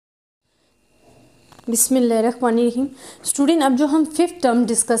बिस्मिल्लाहिर्रहमानिर्रहीम। स्टूडेंट, अब जो हम फिफ्थ टर्म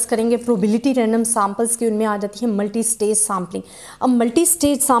डिस्कस करेंगे प्रोबेबिलिटी रैंडम सैम्पल्स की, उनमें आ जाती है मल्टी स्टेज सैम्पलिंग। अब मल्टी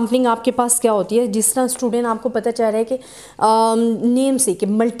स्टेज सैम्पलिंग आपके पास क्या होती है, जिस तरह स्टूडेंट आपको पता चल रहा है कि नेम से कि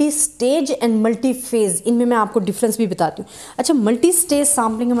multi stage and multi phase, इनमें मैं आपको डिफरेंस भी बताती हूँ। अच्छा, मल्टी स्टेज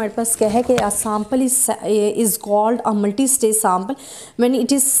सैम्पलिंग हमारे पास क्या है कि a sample is called a multi stage sample when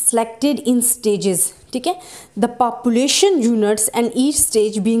it is selected in stages. ठीक है, the population units and each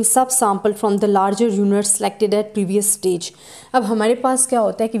stage being सब sample from the larger unit selected at previous stage. अब हमारे पास क्या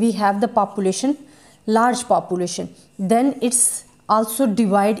होता है कि we have the population, large population, then it's also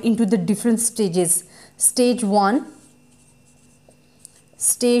divide into the different stages, stage 1,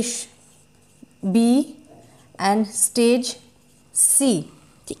 stage B and stage सी।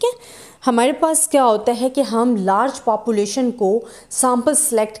 ठीक है, हमारे पास क्या होता है कि हम लार्ज पॉपुलेशन को सैम्पल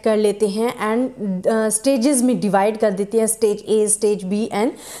सेलेक्ट कर लेते हैं एंड स्टेजेस में डिवाइड कर देते हैं, stage A, stage B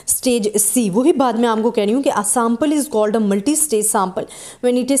and stage सी। वही बात मैं आपको कह रही हूँ कि a sample is called a multi stage sample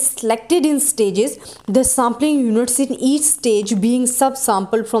when it is selected in stages, the sampling units in each stage being सब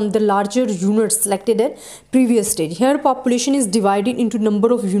sample from the larger unit selected at previous stage. Here population is divided into number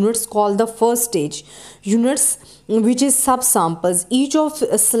of units called the first stage. Units which is subsamples. Each of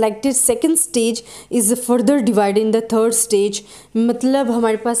selected second stage is further divided in the third stage. मतलब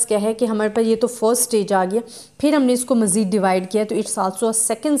हमारे पास क्या है कि हमारे पास ये तो first stage आ गया, फिर हमने इसको मज़ीद डिवाइड किया तो it's also a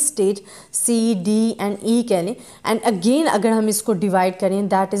second stage, C D and ई कह लें, एंड अगेन अगर हम इसको डिवाइड करें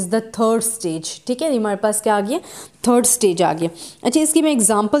that is the third stage. ठीक है, हमारे पास क्या आ गया, थर्ड स्टेज आ गया। अच्छा, इसकी मैं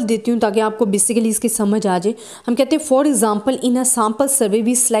एग्जांपल देती हूँ ताकि आपको बेसिकली इसकी समझ आ जाए। हम कहते हैं for example in a sample survey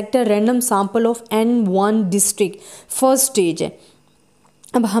we select a random sample of N1 district, first stage है।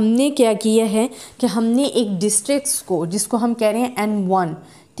 अब हमने क्या किया है कि हमने एक डिस्ट्रिक्ट्स को, जिसको हम कह रहे हैं N1,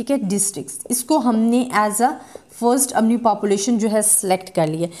 ठीक है, डिस्ट्रिक्ट्स, इसको हमने एज अ फर्स्ट अपनी पॉपुलेशन जो है सिलेक्ट कर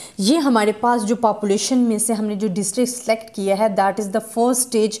लिया। ये हमारे पास जो पॉपुलेशन में से हमने जो डिस्ट्रिक्ट सेलेक्ट किया है that is the first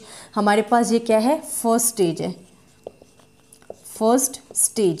stage. हमारे पास ये क्या है, फर्स्ट स्टेज है, फर्स्ट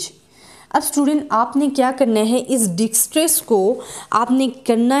स्टेज। अब स्टूडेंट आपने क्या करना है, इस डिस्ट्रिक्ट्स को आपने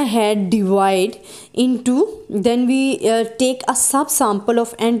करना है divide into, then we take a सब sample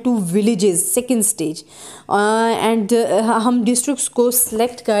of N2 villages, second stage, and हम डिस्ट्रिक्ट्स को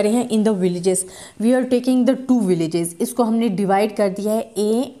सिलेक्ट कर रहे हैं in the villages. We are taking the 2 villages, इसको हमने डिवाइड कर दिया है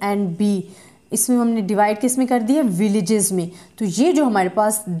A एंड B, इसमें हमने डिवाइड किस में कर दिया, विलेजेस में। तो ये जो हमारे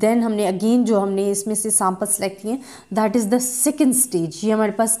पास, देन हमने अगेन जो हमने इसमें से सैम्पल सेलेक्ट किए that is the second stage. ये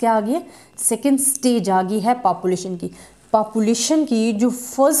हमारे पास क्या आ गया, सेकंड स्टेज आ गई है पॉपुलेशन की। पॉपुलेशन की जो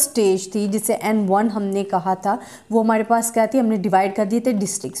फर्स्ट स्टेज थी जिसे N1 हमने कहा था, वो हमारे पास क्या थी, हमने डिवाइड कर दिए थे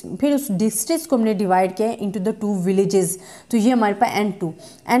डिस्ट्रिक्ट्स में, फिर उस डिस्ट्रिक्ट्स को हमने डिवाइड किया इनटू द 2 विलेजेस, तो ये हमारे पास N2।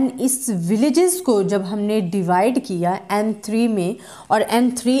 एंड इस विलेजेस को जब हमने डिवाइड किया N3 में, और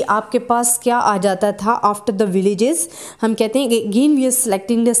N3 आपके पास क्या आ जाता था आफ्टर द विलेजेस, हम कहते हैं again we are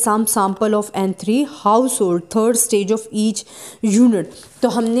selecting the some sample of N3 house hold, third stage of each unit. तो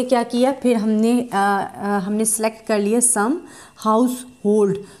हमने क्या किया, फिर हमने सेलेक्ट कर लिया सम हाउस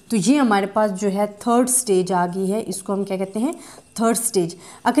होल्ड, तो ये हमारे पास जो है थर्ड स्टेज आ गई है, इसको हम क्या कहते हैं, थर्ड स्टेज।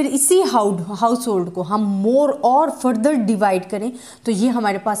 अगर इसी हाउस होल्ड को हम मोर और फर्दर डिवाइड करें तो ये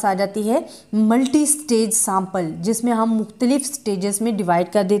हमारे पास आ जाती है मल्टी स्टेज सैम्पल, जिसमें हम मुख्तलिफ स्टेजेस में डिवाइड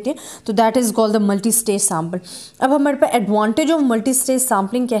कर देते हैं, तो that is called the multi stage sample. अब हमारे पास advantage of multi stage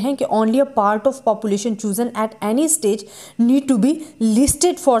sampling क्या है कि only a part of population chosen at any stage need to be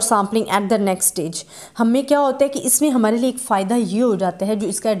listed for sampling at the next stage. हमें क्या होता है कि इसमें हमारे लिए एक फ़ायदा ये हो जाता है, जो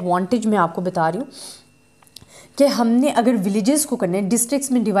इसका एडवांटेज मैं आपको बता रही हूँ, कि हमने अगर विलेजेस को करना है,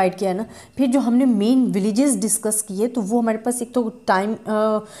 डिस्ट्रिक्ट्स में डिवाइड किया ना, फिर जो हमने मेन विलेजेस डिस्कस किए तो वो हमारे पास एक तो टाइम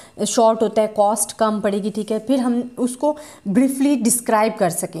शॉर्ट होता है, कॉस्ट कम पड़ेगी, ठीक है, फिर हम उसको ब्रीफली डिस्क्राइब कर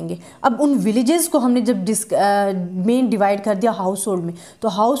सकेंगे। अब उन विलेजेस को हमने जब मेन डिवाइड कर दिया हाउस होल्ड में, तो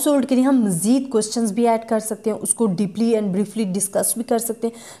हाउस होल्ड के लिए हम मज़ीद क्वेश्चंस भी ऐड कर सकते हैं, उसको डीपली एंड ब्रीफली डिस्कस भी कर सकते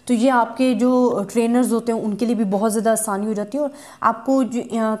हैं। तो ये आपके जो ट्रेनर्स होते हैं उनके लिए भी बहुत ज़्यादा आसानी हो जाती है, और आपको जो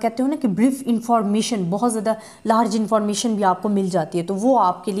कहते हो ना कि ब्रीफ इंफॉर्मेशन, बहुत ज़्यादा लार्ज इन्फॉर्मेशन भी आपको मिल जाती है, तो वो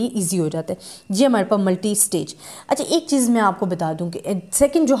आपके लिए इजी हो जाता है। ये हमारे पास मल्टी स्टेज। अच्छा, एक चीज़ मैं आपको बता दूं कि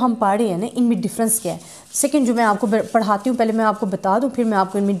सेकंड जो हम पढ़ रहे हैं ना, इनमें डिफरेंस क्या है। सेकंड जो मैं आपको पढ़ाती हूँ, पहले मैं आपको बता दूं, फिर मैं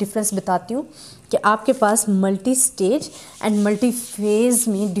आपको इनमें डिफरेंस बताती हूँ कि आपके पास multi stage and multi phase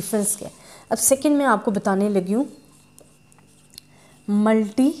में डिफरेंस क्या है। अब सेकेंड मैं आपको बताने लगी हूँ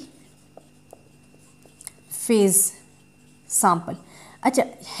मल्टी फेज़ सैम्पल। अच्छा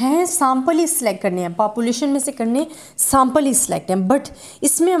हैं सैम्पल ही सिलेक्ट करने हैं, पॉपुलेशन में से करने सैम्पल ही सिलेक्ट हैं, बट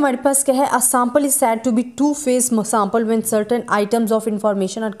इसमें हमारे पास क्या है, a sample is said to be two phase sample when certain items of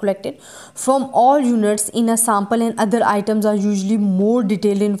information are collected from all units in a sample and other items are usually more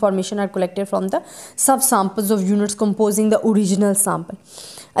detailed information are collected from the sub samples of units composing the original sample.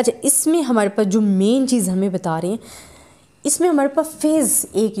 अच्छा इसमें हमारे पास जो main चीज़ हमें बता रहे हैं, इसमें हमारे पास फेज़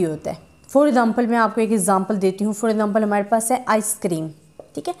एक ही होता है। फॉर एग्ज़ाम्पल मैं आपको एक एग्जांपल देती हूँ। फॉर एग्ज़ाम्पल हमारे पास है आइसक्रीम,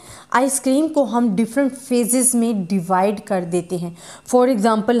 ठीक है। आइसक्रीम को हम डिफरेंट फेजेस में डिवाइड कर देते हैं। फॉर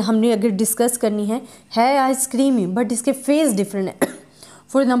एग्ज़ाम्पल हमने अगर डिस्कस करनी है आइसक्रीम ही, बट इसके फेज़ डिफरेंट है।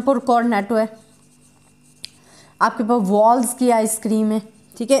 फॉर एग्ज़ाम्पल कॉर्नेटो है, आपके पास वॉल्स की आइसक्रीम है,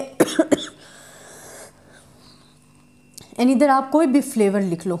 ठीक है। एंड इधर आप कोई भी फ्लेवर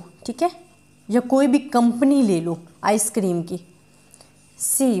लिख लो, ठीक है, या कोई भी कंपनी ले लो आइसक्रीम की,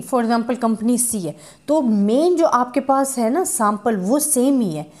 सी फॉर एग्जांपल कंपनी सी है, तो मेन जो आपके पास है ना सैम्पल वो सेम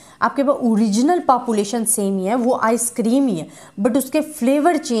ही है, आपके पास ओरिजिनल पॉपुलेशन सेम ही है, वो आइसक्रीम ही है, बट उसके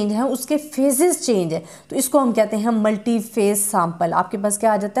फ्लेवर चेंज हैं, उसके फेजेस चेंज है, तो इसको हम कहते हैं मल्टी फेज सैम्पल। आपके पास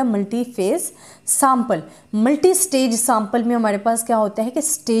क्या आ जाता है, multi phase sample. Multi stage sample में हमारे पास क्या होता है कि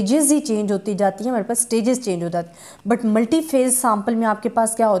स्टेजेस ही चेंज होती जाती है, हमारे पास स्टेजेस चेंज हो जाती है। बट मल्टी फेज सैम्पल में आपके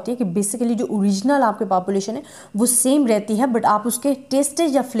पास क्या होती है कि बेसिकली जो ओरिजिनल आपके पॉपुलेशन है वो सेम रहती है, बट आप उसके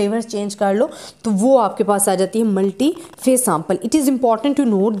टेस्टेज या फ्लेवर चेंज कर लो तो वो आपके पास आ जाती है multi phase sample. It is important to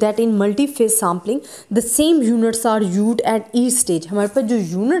note that in multi phase sampling the same units are used at each stage. हमारे पास जो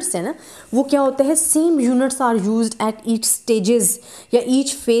यूनिट्स है ना वो क्या होता है, same units are used at each stages या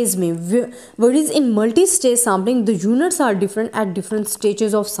ईच फेज में। whereas in multi-stage sampling the units are different at different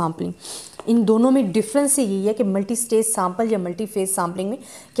stages of sampling। इन दोनों में डिफरेंस यही है कि मल्टी स्टेज सैम्पल या मल्टी फेज सैम्पलिंग में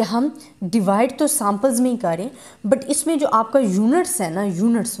कि हम डिवाइड तो सैम्पल्स में ही करें, बट इसमें जो आपका यूनिट्स है ना,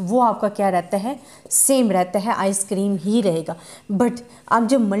 यूनिट्स वो आपका क्या रहता है, सेम रहता है, आइसक्रीम ही रहेगा। बट आप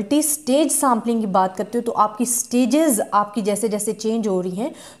जब मल्टी स्टेज सैम्पलिंग की बात करते हो तो आपकी स्टेजेस आपकी जैसे जैसे चेंज हो रही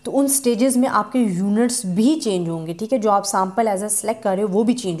हैं तो उन स्टेजेस में आपके यूनिट्स भी चेंज होंगे, ठीक है, जो आप सैम्पल एज अ सेलेक्ट कर रहे हो वो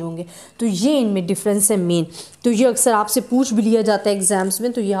भी चेंज होंगे। तो ये इनमें डिफरेंस है मेन, तो ये अक्सर आपसे पूछ भी लिया जाता है एग्जाम्स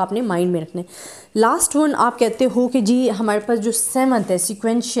में, तो ये आपने माइंड में रखना है। लास्ट वन आप कहते हो कि जी हमारे पास जो सेवंथ है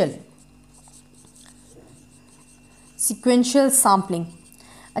सिक्वेंशियल सैम्पलिंग।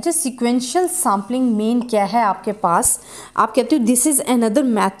 अच्छा सिक्वेंशियल सैम्पलिंग मेन क्या है आपके पास, आप कहते हो this is another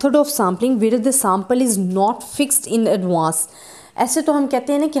method of sampling where the sample is not fixed in advance. ऐसे तो हम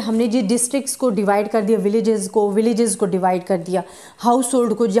कहते हैं ना कि हमने जी डिस्ट्रिक्ट्स को डिवाइड कर दिया, विलेजेस को डिवाइड कर दिया, हाउस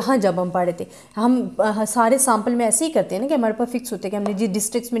होल्ड को, जहाँ जब हम पढ़े थे हम सारे सैम्पल में ऐसे ही करते हैं ना कि हमारे पास फिक्स होते हैं कि हमने जी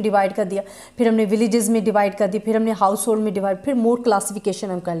डिस्ट्रिक्ट्स में डिवाइड कर दिया, फिर हमने विलेजेस में डिवाइड कर दिया, फिर हमने हाउस होल्ड में डिवाइड, फिर मोड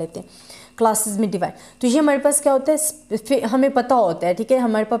क्लासिफिकेशन हम कर लेते हैं, क्लासेस में डिवाइड। तो ये हमारे पास क्या होता है, हमें पता होता है, ठीक है,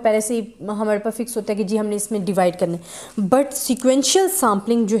 हमारे पास पहले से ही हमारे पास फिक्स होता है कि जी हमने इसमें डिवाइड करना है। बट सिक्वेंशियल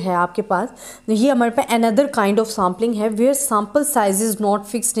सैम्पलिंग जो है आपके पास, ये हमारे पास अनदर काइंड ऑफ सैम्पलिंग है where sample size is not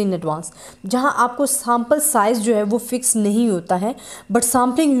fixed in advance, जहाँ आपको सैम्पल साइज जो है वो फिक्स नहीं होता है, but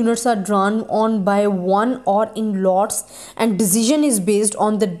sampling units are drawn on by one और in lots and decision is based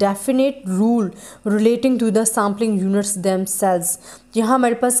on the definite rule relating to the sampling units themselves. यहाँ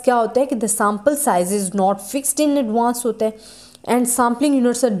हमारे पास क्या होता है कि the sample size is not fixed in advance होता है and sampling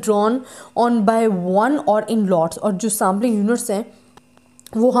units are drawn on by one और in lots, और जो सैम्पलिंग यूनिट्स हैं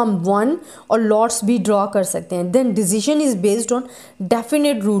वो हम वन और लॉट्स भी ड्रॉ कर सकते हैं। Then decision is based on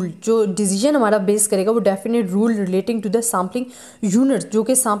definite rule, जो डिसीजन हमारा बेस करेगा वो definite rule relating to the sampling unit, जो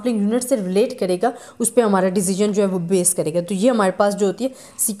कि सैम्पलिंग यूनिट से रिलेट करेगा उस पर हमारा डिसीजन जो है वो बेस करेगा। तो ये हमारे पास जो होती है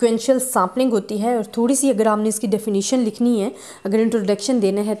सिक्वेंशियल सैम्पलिंग होती है। और थोड़ी सी अगर आपने इसकी डेफिनेशन लिखनी है, अगर इंट्रोडक्शन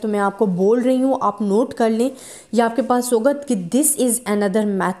देना है, तो मैं आपको बोल रही हूँ, आप नोट कर लें, या आपके पास होगा कि this is another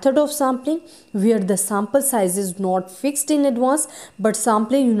method of sampling where the sample size is not fixed in advance but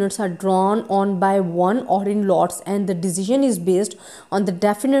sampling units are drawn on by one or in lots and the decision is based on the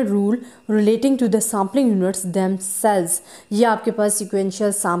definite rule relating to the sampling units themselves। ये आपके पास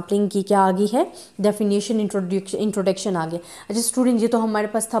sequential sampling की क्या आ गई है, definition introduction आ गया। अच्छा student, ये तो हमारे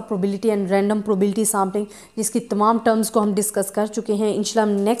पास था probability and random probability sampling, जिसकी तमाम टर्म्स को हम डिस्कस कर चुके हैं।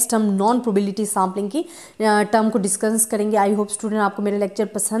 इंशाल्लाह नेक्स्ट हम नॉन प्रोबेबिलिटी सैम्पलिंग की टर्म को डिस्कस करेंगे। आई होप स्टूडेंट आपको मेरा लेक्चर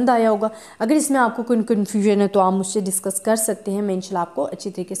पसंद आया होगा। अगर इसमें आपको कोई कन्फ्यूजन है तो आप मुझसे डिस्कस कर सकते हैं, मैं इंशाल्लाह आपको अच्छी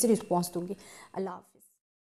तरीके से रिस्पॉन्स दूंगी। अल्लाह।